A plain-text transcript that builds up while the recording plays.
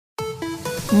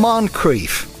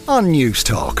Moncrief on News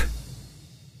Talk.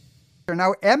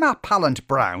 Now, Emma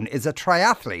Pallant-Brown is a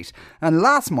triathlete, and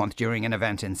last month during an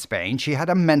event in Spain, she had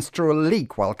a menstrual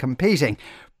leak while competing.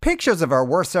 Pictures of her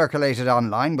were circulated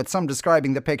online, with some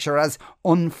describing the picture as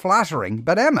unflattering,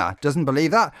 but Emma doesn't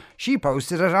believe that. She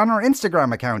posted it on her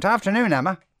Instagram account. Afternoon,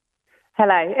 Emma.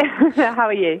 Hello, how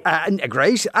are you?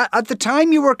 Great. At the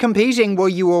time you were competing, were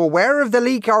you aware of the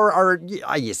leak, or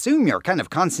I assume you're kind of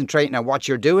concentrating on what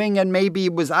you're doing, and maybe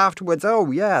it was afterwards, oh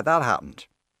yeah, that happened?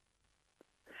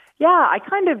 Yeah, I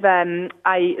kind of,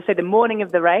 so the morning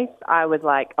of the race, I was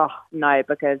like, oh no,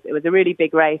 because it was a really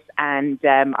big race, and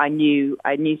I knew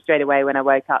straight away when I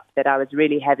woke up that I was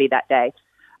really heavy that day.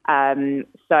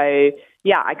 So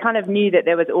yeah, I kind of knew that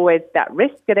there was always that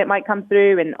risk that it might come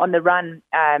through. And on the run,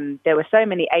 there were so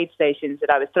many aid stations that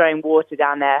I was throwing water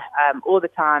down there all the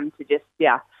time to just,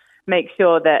 make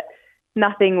sure that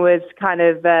nothing was kind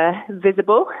of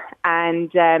visible. And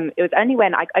it was only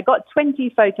when I got 20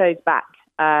 photos back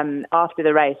after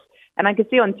the race, and I could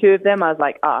see on 2 of them, I was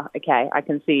like, oh, okay, I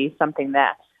can see something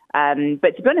there.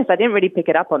 But to be honest, I didn't really pick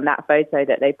it up on that photo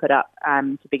that they put up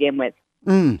to begin with.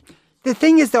 The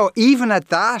thing is, though, even at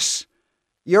that,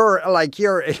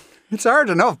 it's hard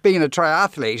enough being a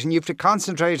triathlete and you have to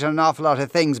concentrate on an awful lot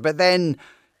of things, but then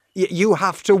you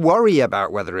have to worry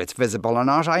about whether it's visible or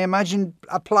not. I imagine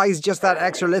applies just that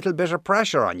extra little bit of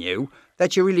pressure on you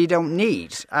that you really don't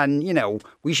need. And,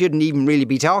 we shouldn't even really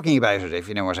be talking about it, if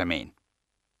you know what I mean.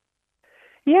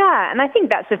 Yeah, and I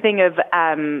think that's the thing of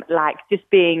just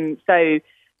being so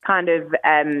kind of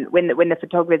when the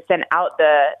photographers sent out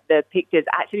the pictures,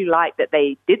 I actually liked that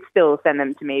they did still send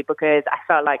them to me, because I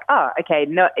felt like, oh, okay,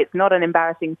 no, it's not an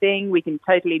embarrassing thing. We can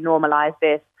totally normalize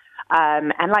this.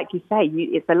 And like you say,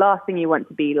 it's the last thing you want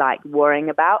to be worrying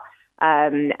about.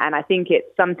 And I think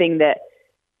it's something that,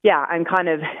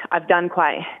 I've done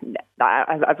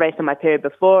I've raced on my period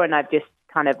before, and I've just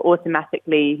kind of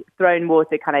automatically thrown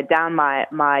water kind of down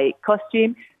my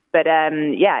costume. But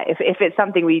if it's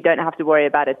something we don't have to worry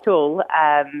about at all,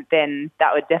 then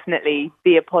that would definitely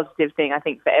be a positive thing, I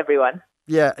think, for everyone.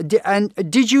 Yeah. And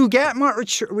did you get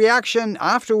much reaction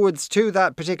afterwards to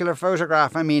that particular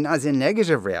photograph? I mean, as in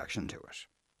negative reaction to it?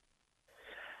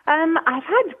 I've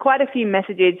had quite a few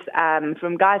messages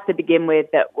from guys to begin with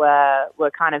that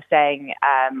were kind of saying,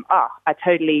 I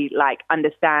totally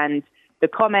understand the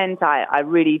comment. I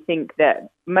really think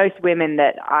that most women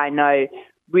that I know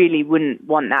really wouldn't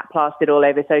want that plastered all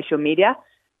over social media.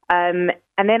 And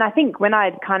then I think when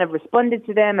I'd kind of responded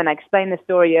to them and I explained the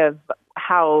story of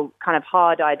how kind of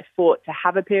hard I'd fought to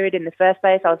have a period in the first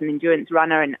place. I was an endurance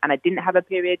runner and I didn't have a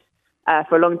period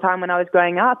for a long time when I was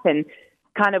growing up, and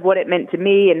kind of what it meant to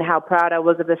me and how proud I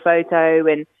was of the photo.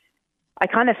 And I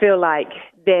kind of feel like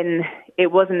then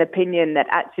it was an opinion that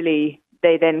actually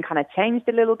they then kind of changed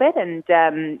a little bit. And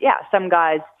some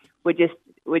guys were just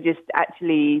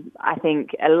actually, I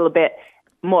think, a little bit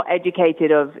more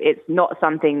educated of it's not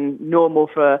something normal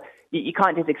for, you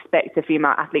can't just expect a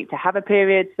female athlete to have a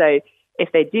period. So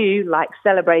if they do,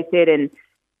 celebrate it. And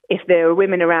if there are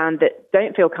women around that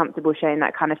don't feel comfortable sharing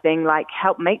that kind of thing,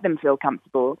 help make them feel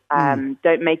comfortable.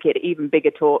 Don't make it even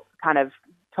bigger kind of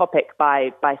topic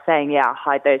by saying,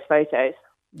 hide those photos.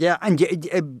 Yeah, and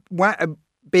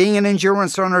being an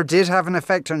endurance runner did have an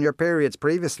effect on your periods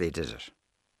previously, did it?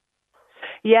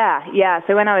 Yeah.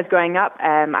 So when I was growing up,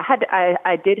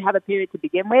 I did have a period to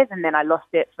begin with, and then I lost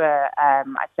it for I'd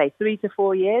say 3 to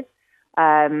 4 years.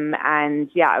 I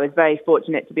was very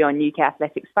fortunate to be on UK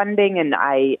Athletics funding, and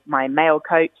my male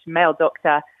coach, male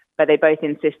doctor, but they both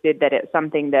insisted that it's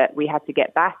something that we had to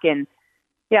get back. And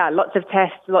lots of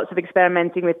tests, lots of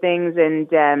experimenting with things, and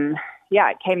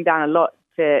it came down a lot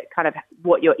to kind of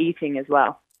what you're eating as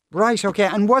well. Right. Okay.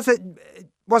 And was it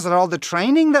all the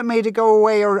training that made it go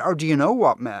away, or do you know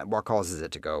what causes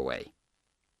it to go away?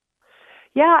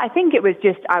 Yeah, I think it was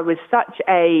just, I was such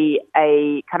I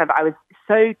was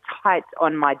so tight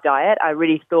on my diet. I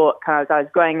really thought as I was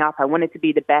growing up, I wanted to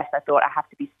be the best. I thought I have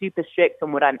to be super strict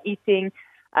on what I'm eating.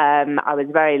 I was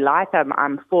very light.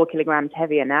 I'm 4 kilograms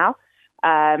heavier now.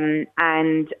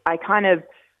 And I kind of,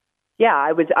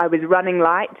 I was running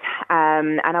light.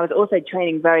 And I was also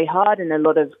training very hard in a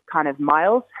lot of kind of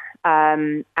miles.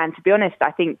 And to be honest,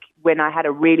 I think when I had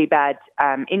a really bad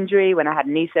injury, when I had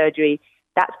knee surgery,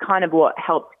 that's kind of what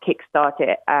helped kickstart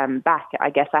it back. I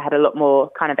guess I had a lot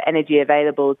more kind of energy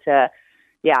available to,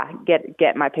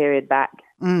 get my period back.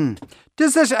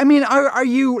 Does this, I mean, are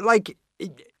you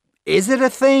is it a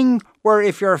thing where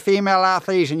if you're a female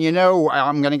athlete and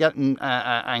I'm going to get, and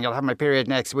I'll have my period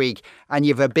next week, and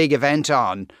you have a big event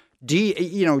on, do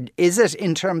you, is it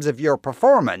in terms of your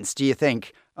performance, do you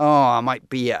think, oh, I might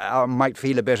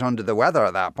feel a bit under the weather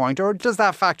at that point, or does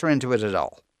that factor into it at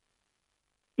all?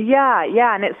 Yeah,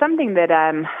 and it's something that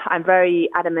I'm very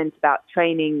adamant about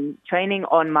training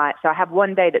on my. So I have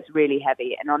one day that's really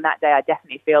heavy, and on that day I just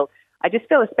feel,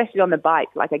 especially on the bike,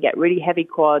 like I get really heavy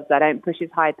quads. I don't push as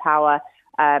high power,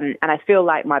 and I feel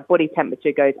like my body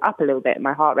temperature goes up a little bit,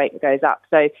 my heart rate goes up.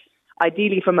 So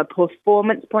ideally, from a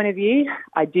performance point of view,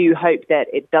 I do hope that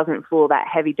it doesn't fall that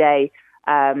heavy day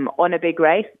on a big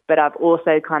race. But I've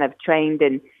also kind of trained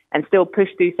and still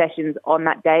pushed through sessions on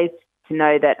that day to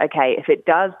know that, okay, if it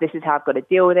does, this is how I've got to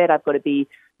deal with it. I've got to be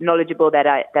knowledgeable that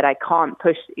I can't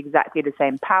push exactly the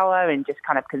same power and just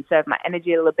kind of conserve my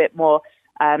energy a little bit more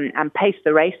and pace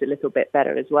the race a little bit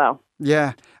better as well.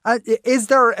 Yeah. Is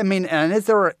there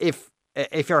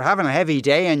if you're having a heavy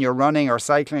day and you're running or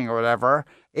cycling or whatever,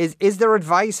 is there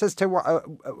advice as to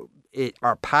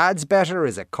are pads better?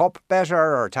 Is a cup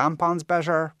better or tampons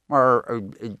better? Or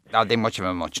are they much of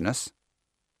a muchness?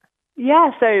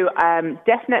 Yeah, so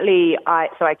definitely I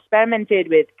experimented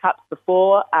with cups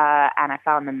before and I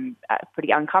found them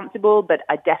pretty uncomfortable, but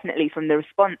I definitely, from the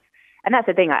response, and that's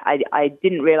the thing, I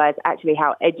didn't realize actually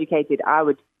how educated I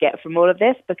would get from all of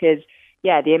this, because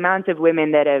the amount of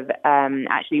women that have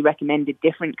actually recommended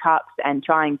different cups and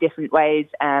trying different ways,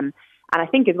 and I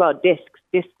think as well discs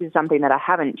is something that I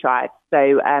haven't tried,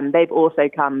 so they've also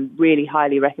come really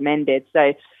highly recommended.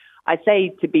 So I'd say,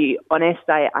 to be honest,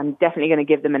 I'm definitely going to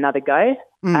give them another go.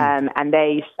 And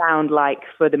they sound like,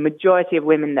 for the majority of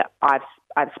women that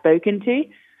I've spoken to,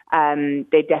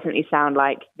 they definitely sound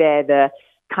like they're the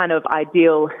kind of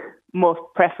ideal, more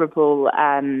preferable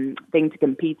thing to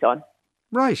compete on.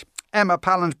 Right. Emma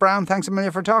Pallant-Brown, thanks a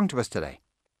million for talking to us today.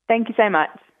 Thank you so much.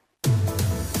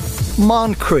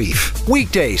 Moncrief,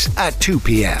 weekdays at 2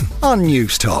 p.m. on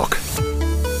News Talk.